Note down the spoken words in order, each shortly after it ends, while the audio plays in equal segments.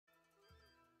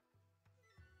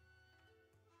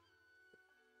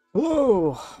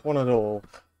Hello, one and all.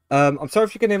 I'm sorry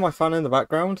if you can hear my fan in the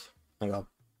background. Hang on.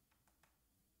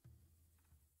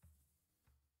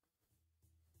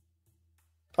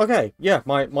 Okay, yeah,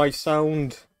 my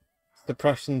sound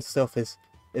suppression stuff is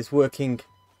working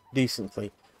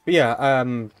decently. But yeah,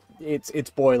 it's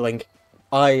boiling.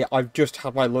 I've just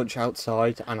had my lunch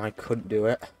outside and I couldn't do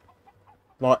it.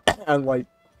 Like and like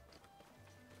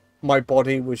my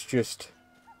body was just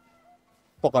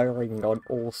firing on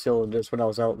all cylinders when I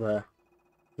was out there,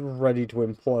 ready to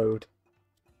implode.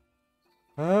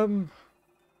 Um.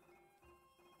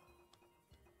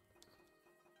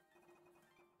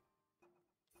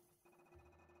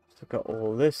 So I've got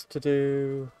all this to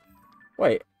do.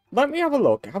 Wait, let me have a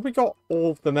look. Have we got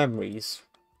all of the memories?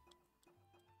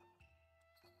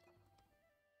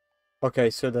 Okay,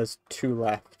 so there's two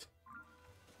left.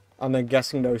 And then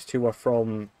guessing those two are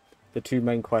from the two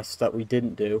main quests that we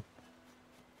didn't do.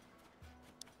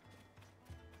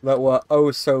 That were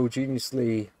oh so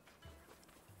geniusly...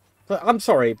 I'm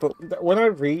sorry, but when I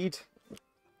read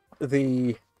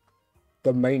the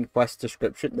main quest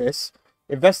description,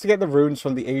 investigate the ruins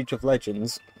from the Age of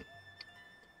Legends,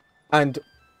 and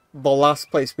the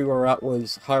last place we were at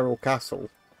was Hyrule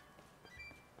Castle.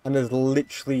 And there's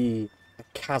literally a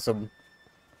chasm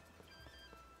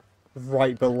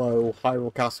right below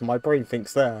Hyrule Castle. My brain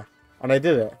thinks there. And I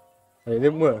did it. And it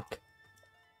didn't work.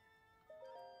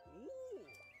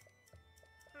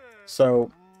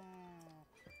 So,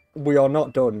 we are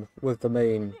not done with the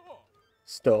main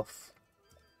stuff.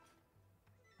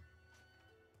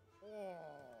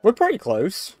 We're pretty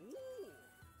close.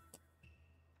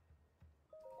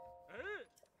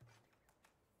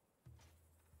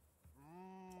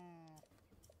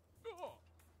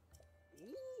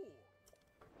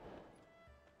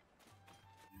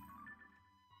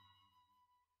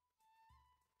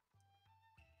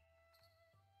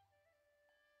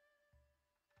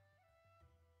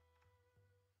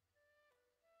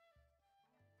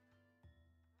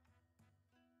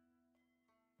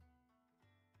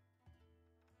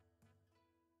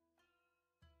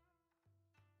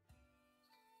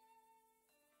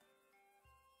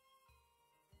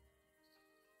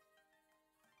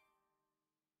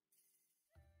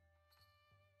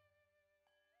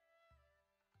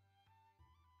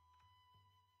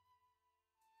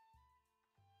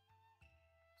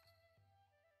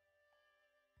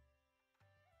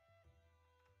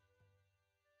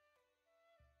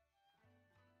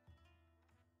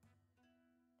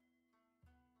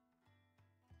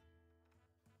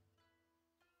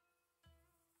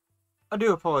 I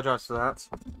do apologise for that.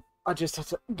 I just had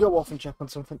to go off and check on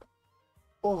something.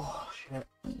 Oh, shit.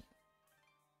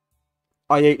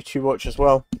 I ate too much as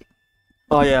well.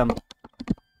 I am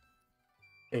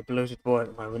a bloated boy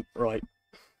at the moment. Right.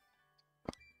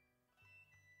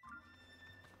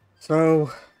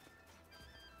 So,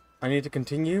 I need to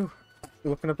continue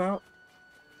looking about.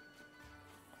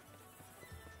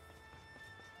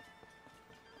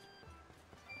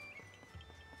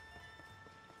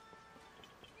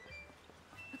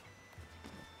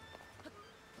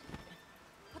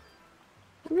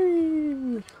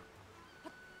 Whee!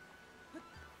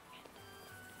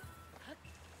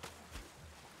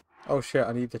 Oh shit,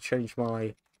 I need to change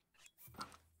my...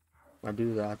 I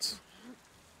do that.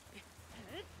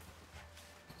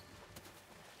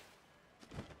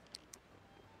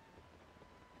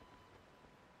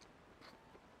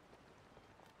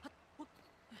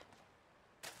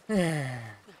 But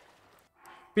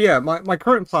yeah, my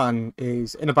current plan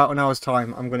is in about an hour's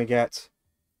time I'm going to get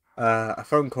a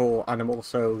phone call, and I'm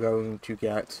also going to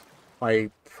get my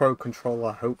Pro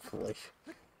Controller, hopefully.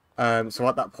 So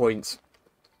at that point,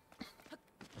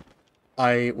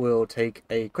 I will take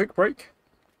a quick break,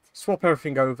 swap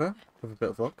everything over with a bit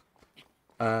of luck,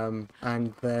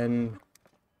 and then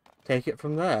take it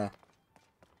from there.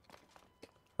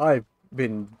 I've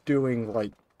been doing,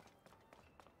 like...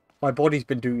 My body's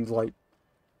been doing, like,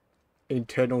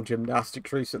 internal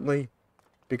gymnastics recently,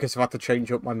 because I've had to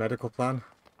change up my medical plan.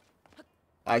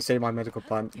 I say my medical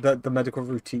plan, the medical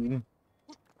routine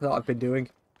that I've been doing,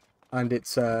 and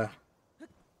it's oh,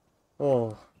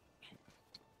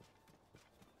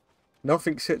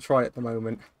 nothing sits right at the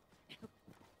moment.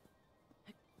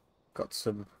 Got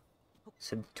some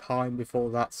time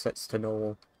before that sets to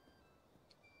normal,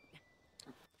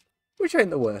 which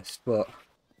ain't the worst, but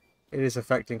it is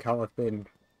affecting how I've been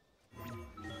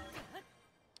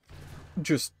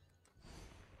just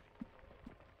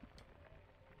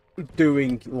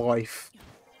doing life.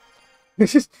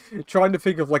 Just trying to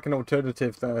think of like an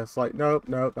alternative there. It's like, nope,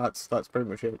 nope, that's pretty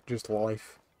much it. Just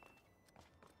life.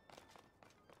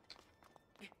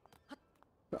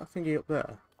 Got a thingy up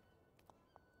there.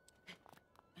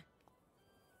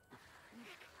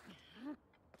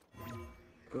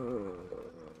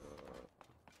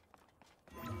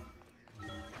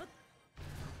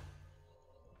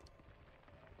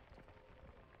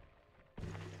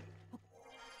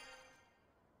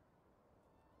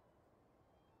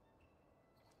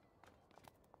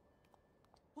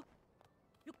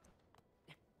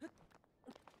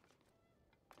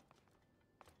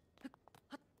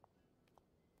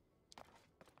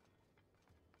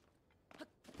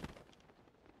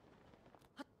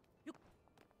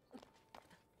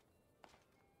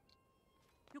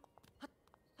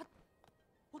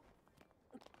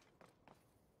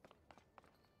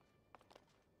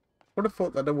 would have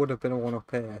thought that there would have been one up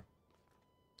here.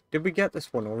 Did we get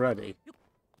this one already?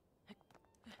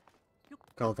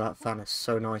 God, that fan is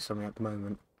so nice on me at the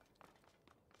moment.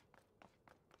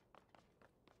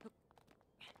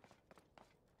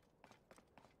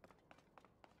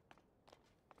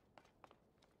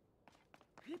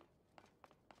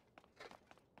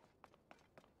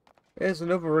 Here's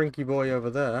another rinky boy over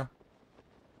there.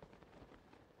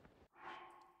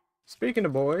 Speaking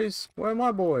of boys, where are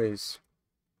my boys?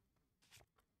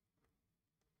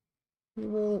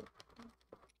 Well,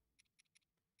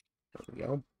 there we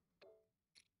go.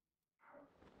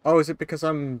 Oh, is it because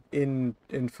I'm in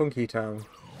Funky Town?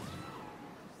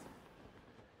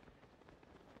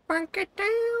 Funky Town!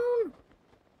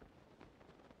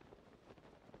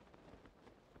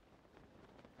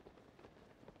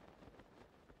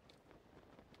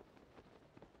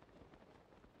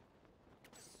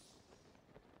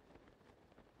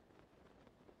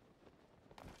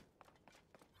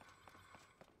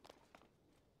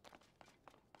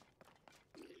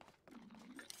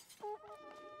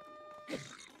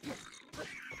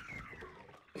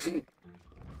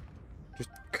 Just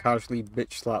casually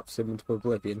bitch slaps him into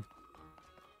oblivion.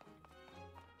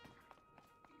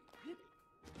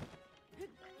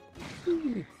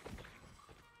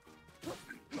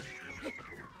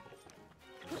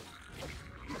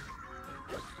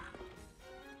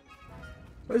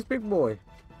 Where's Big Boy?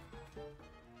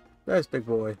 There's Big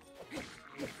Boy.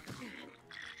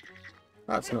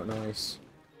 That's not nice.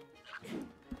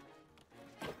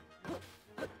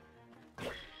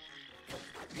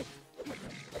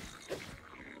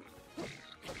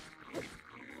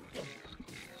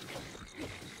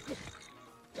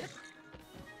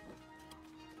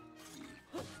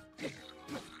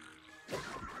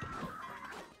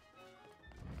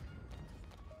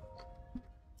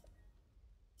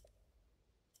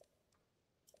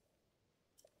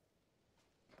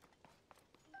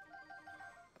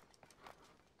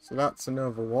 So that's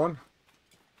another one.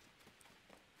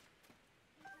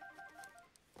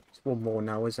 It's one more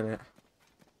now, isn't it?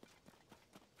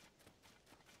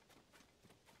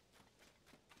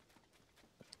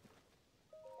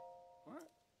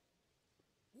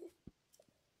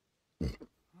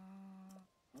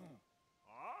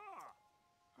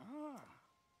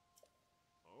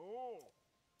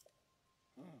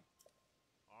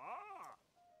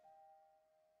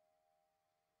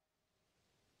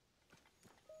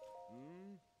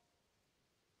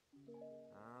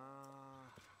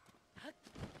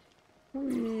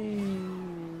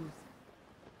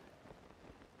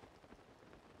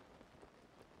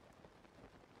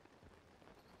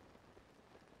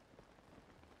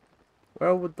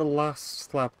 Where would the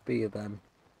last slab be then?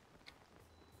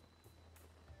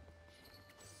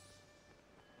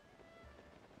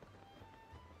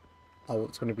 Oh,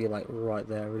 it's going to be like right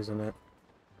there, isn't it?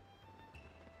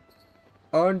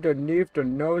 Underneath the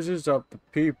noses of the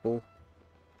people.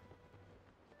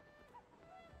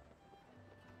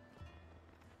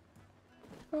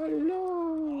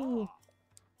 Hello.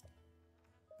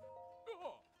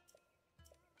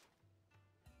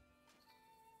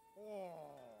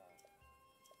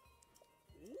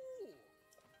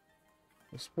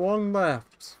 There's one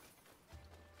left.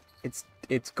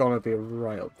 It's gonna be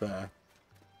right up there.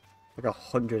 Like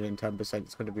 110%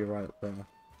 it's gonna be right up there.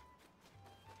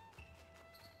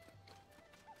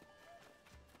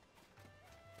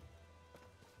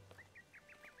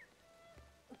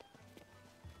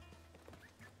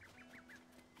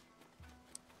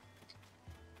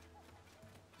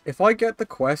 If I get the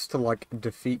quest to like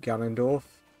defeat Ganondorf,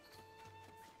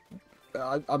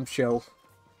 I'm chill.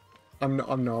 I'm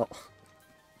not.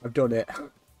 I've done it.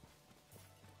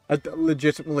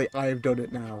 Legitimately, I have done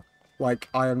it now. Like,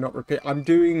 I am not repeat. I'm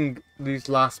doing these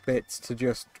last bits to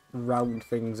just round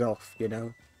things off, you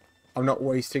know? I'm not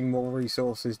wasting more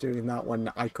resources doing that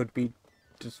when I could be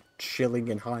just chilling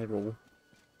in Hyrule.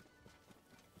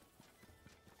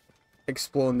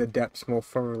 Exploring the depths more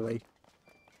thoroughly.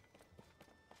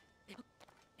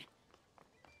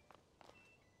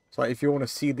 So if you want to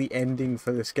see the ending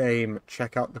for this game,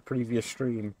 check out the previous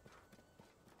stream.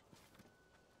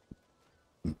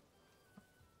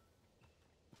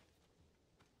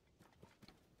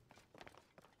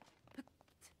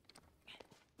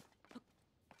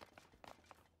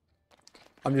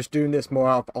 I'm just doing this more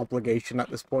out of obligation at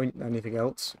this point than anything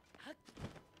else.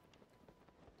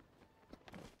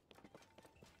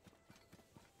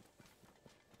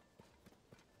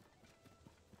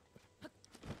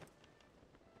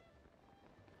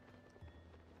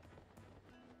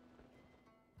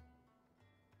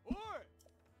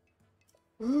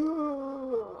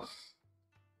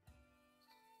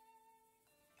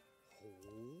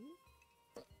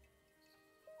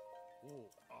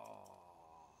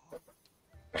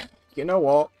 You know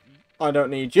what? I don't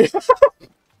need you.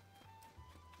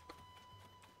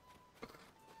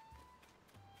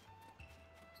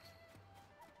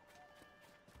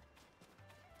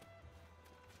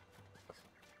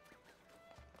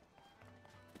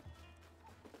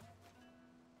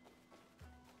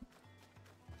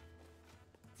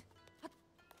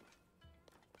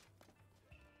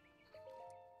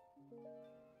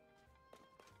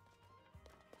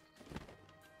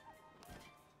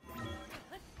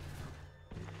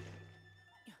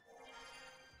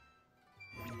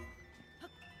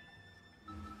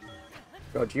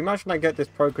 God, do you imagine I get this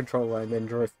Pro Controller and then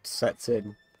Drift sets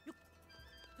in?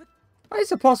 It's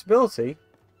a possibility.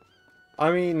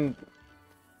 I mean,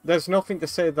 there's nothing to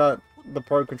say that the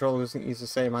Pro Controller doesn't use the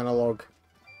same analog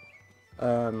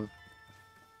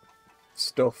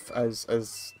stuff as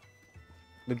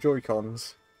the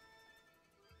Joy-Cons.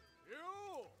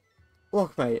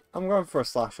 Look, mate, I'm going for a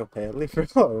slash up here. Leave me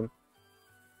alone.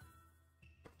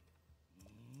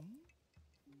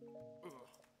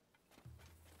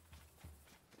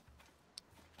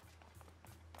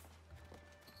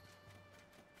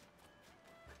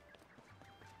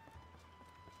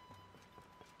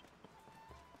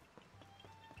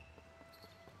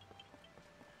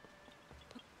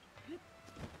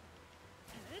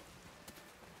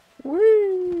 Whee!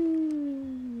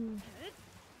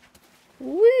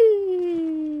 Whee!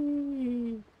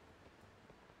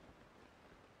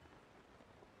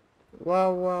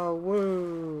 Wow, wow,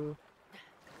 woo!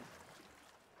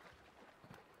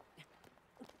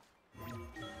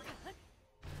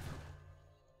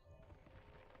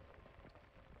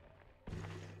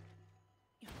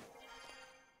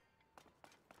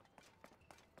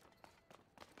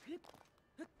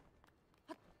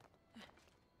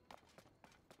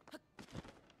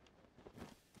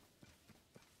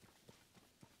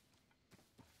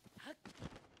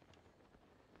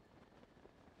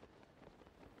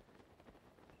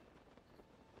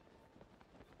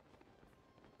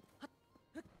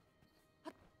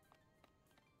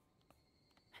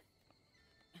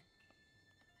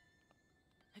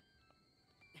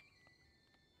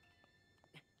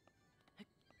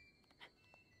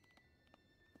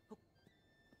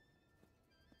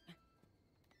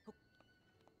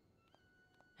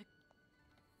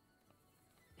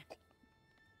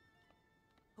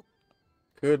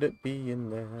 Could it be in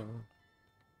there?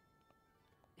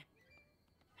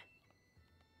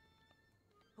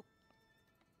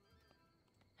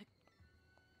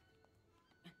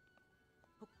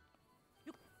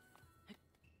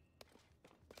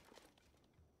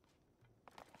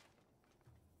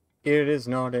 It is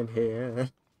not in here.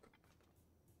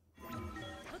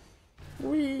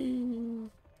 Whee!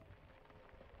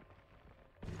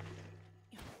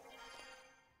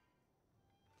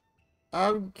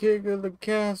 I'm king of the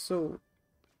castle.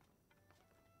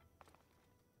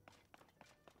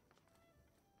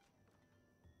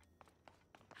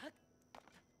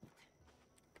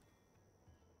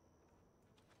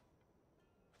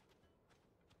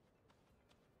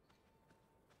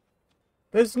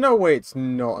 There's no way it's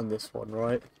not on this one,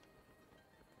 right?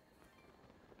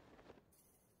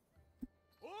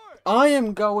 I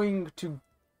am going to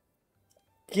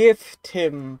gift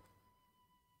him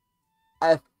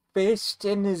a fist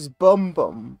in his bum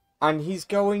bum, and he's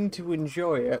going to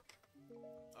enjoy it.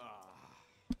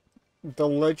 The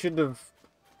Legend of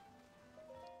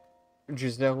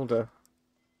Zelda.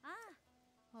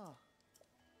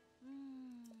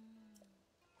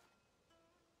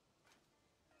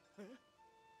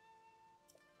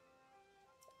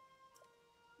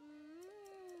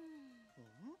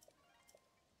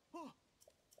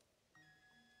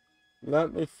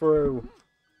 Let me through.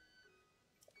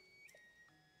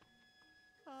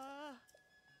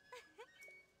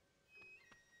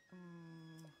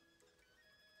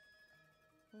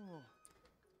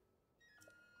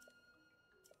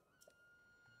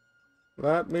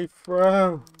 Let me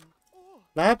through.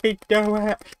 Let me do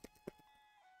it.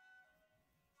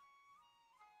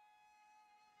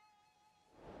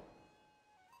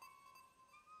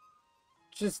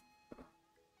 Just...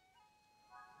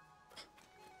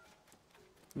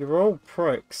 You're all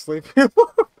pricks. Leave me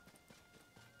alone.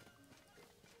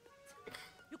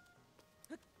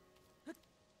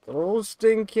 They're all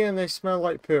stinky and they smell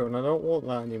like poo, and I don't want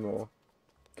that anymore.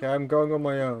 Okay, I'm going on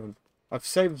my own. I've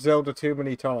saved Zelda too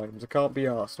many times. I can't be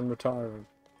arsed. I'm retiring.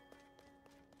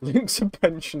 Link's a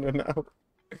pensioner now.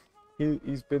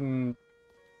 He's been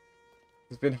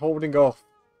holding off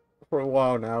for a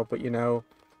while now, but you know,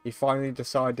 he finally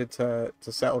decided to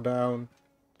settle down.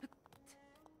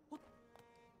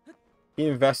 He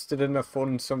invested in a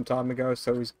fund some time ago,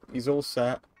 so he's all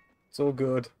set. It's all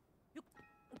good.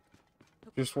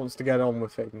 Just wants to get on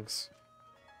with things.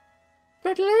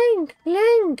 But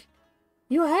Link,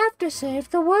 you have to save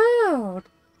the world.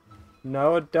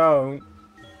 No, I don't.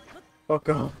 Fuck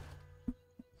off.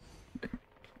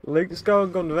 Link's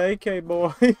going on vacay,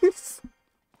 boys.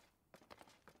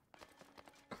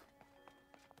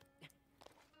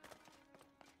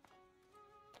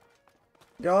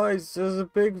 Guys, there's a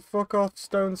big fuck off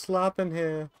stone slab in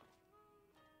here.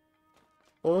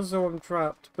 Also, I'm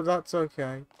trapped, but that's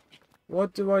okay.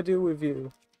 What do I do with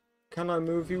you? Can I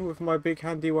move you with my big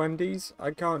handy Wendy's?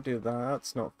 I can't do that.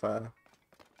 That's not fair.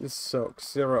 This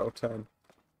sucks. 0 out of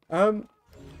 10.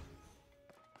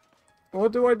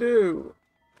 What do I do?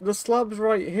 The slab's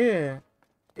right here.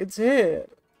 It's here.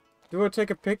 Do I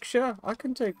take a picture? I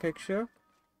can take a picture.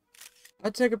 I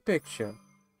take a picture.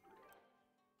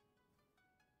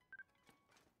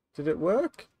 Did it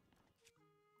work?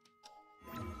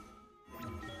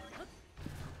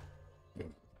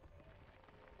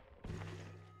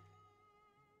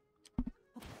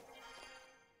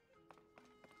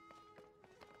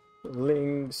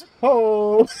 Link's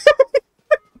hole.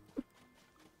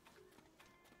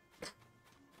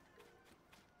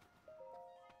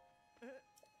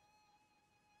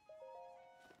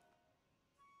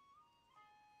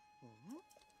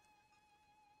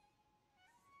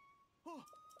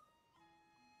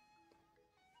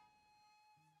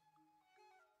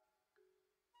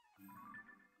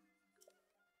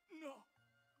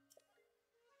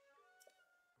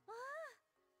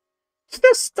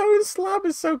 The stone slab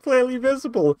is so clearly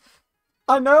visible.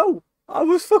 I know. I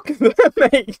was fucking there,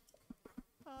 mate.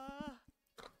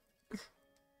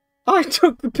 I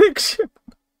took the picture.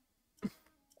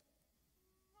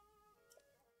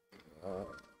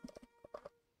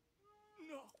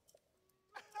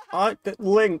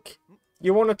 Link,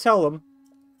 you want to tell him?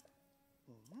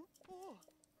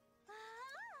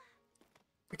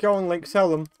 Go on, Link,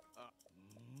 tell him.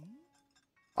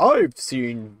 I've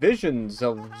seen visions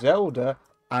of Zelda,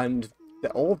 and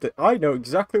I know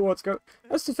exactly what's going.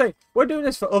 That's the thing. We're doing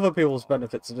this for other people's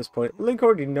benefits at this point. Link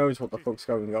already knows what the fuck's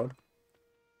going on.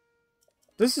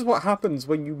 This is what happens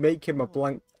when you make him a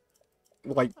blank,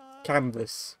 like,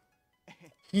 canvas.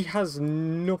 He has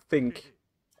nothing.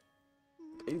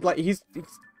 Like, he's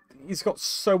got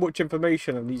so much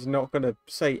information, and he's not gonna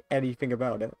say anything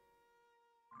about it.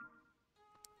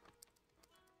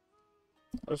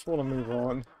 I just want to move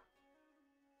on.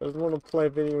 I just want to play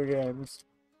video games.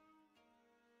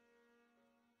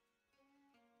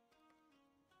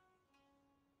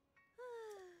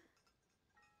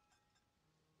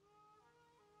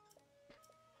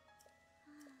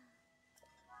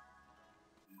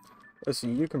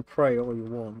 Listen, you can pray all you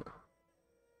want.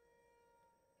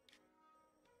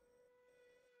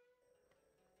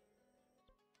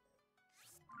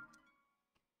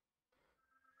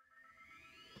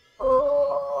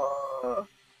 Oh!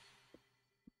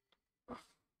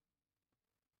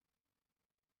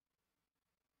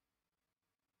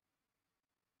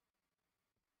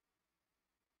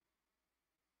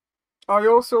 I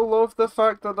also love the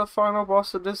fact that the final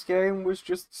boss of this game was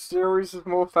just a series of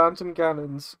more phantom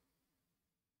cannons.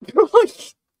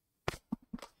 Like...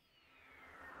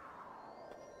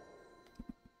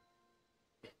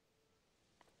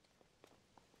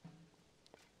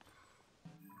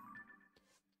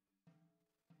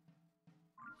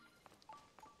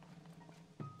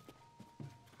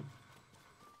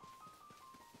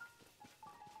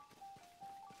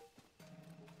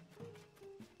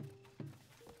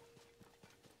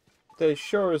 They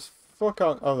sure as fuck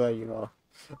aren't... Oh, there you are.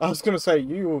 I was gonna say,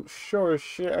 you sure as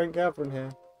shit ain't gathering here.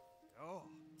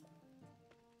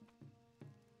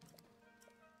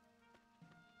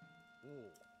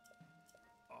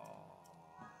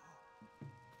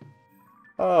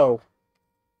 Oh.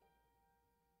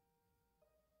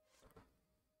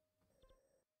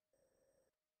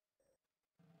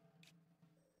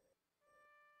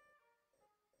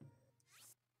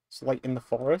 It's like in the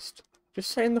forest?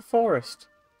 Just say in the forest.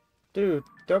 Dude,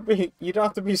 you don't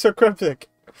have to be so cryptic.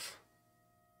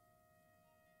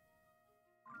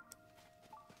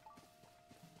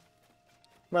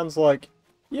 Man's like,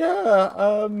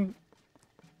 yeah,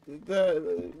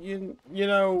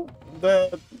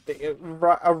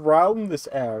 around this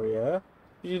area.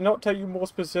 Did you not tell you more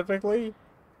specifically?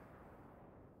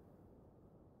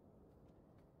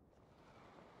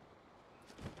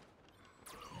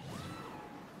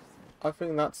 I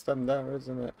think that's them there,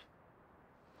 isn't it?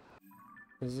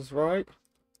 Is this right?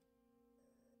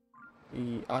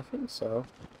 I think so.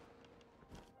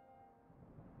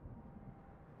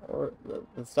 Or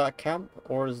is that camp?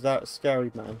 Or is that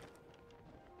Scary Man?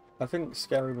 I think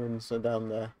Scary Man's are down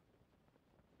there.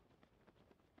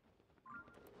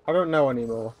 I don't know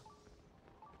anymore.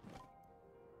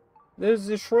 There's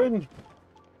the Shrin!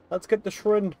 Let's get the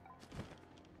Shrin!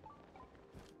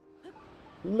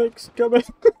 Link's coming!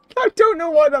 I don't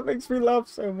know why that makes me laugh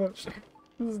so much.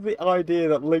 This is the idea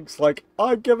that Link's like,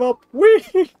 I give up!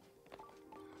 Whee!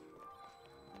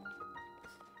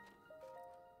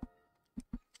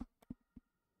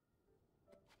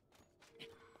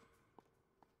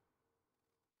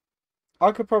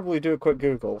 I could probably do a quick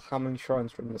Google. How many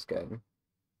shrines are in this game?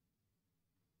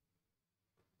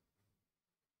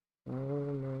 How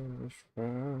many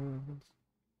shrines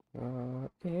are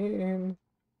in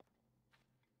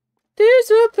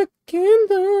Tears of the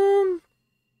Kingdom?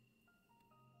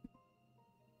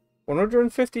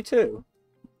 152.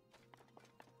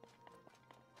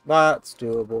 That's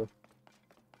doable.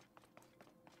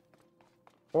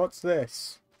 What's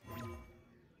this?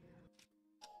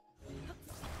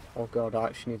 Oh god, I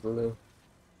actually need the loo.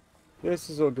 This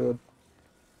is all good.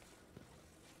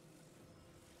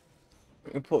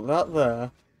 We put that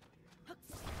there.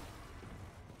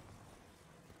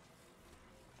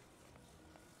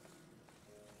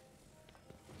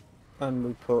 And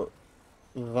we put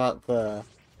that there.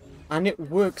 And it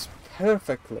works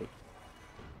perfectly.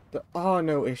 There are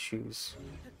no issues.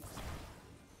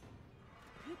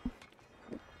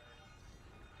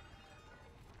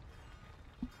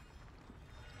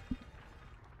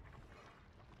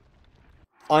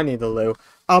 I need a loo.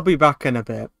 I'll be back in a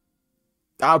bit.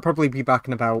 I'll probably be back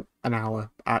in about an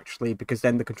hour, actually, because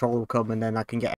then the controller will come and then I can get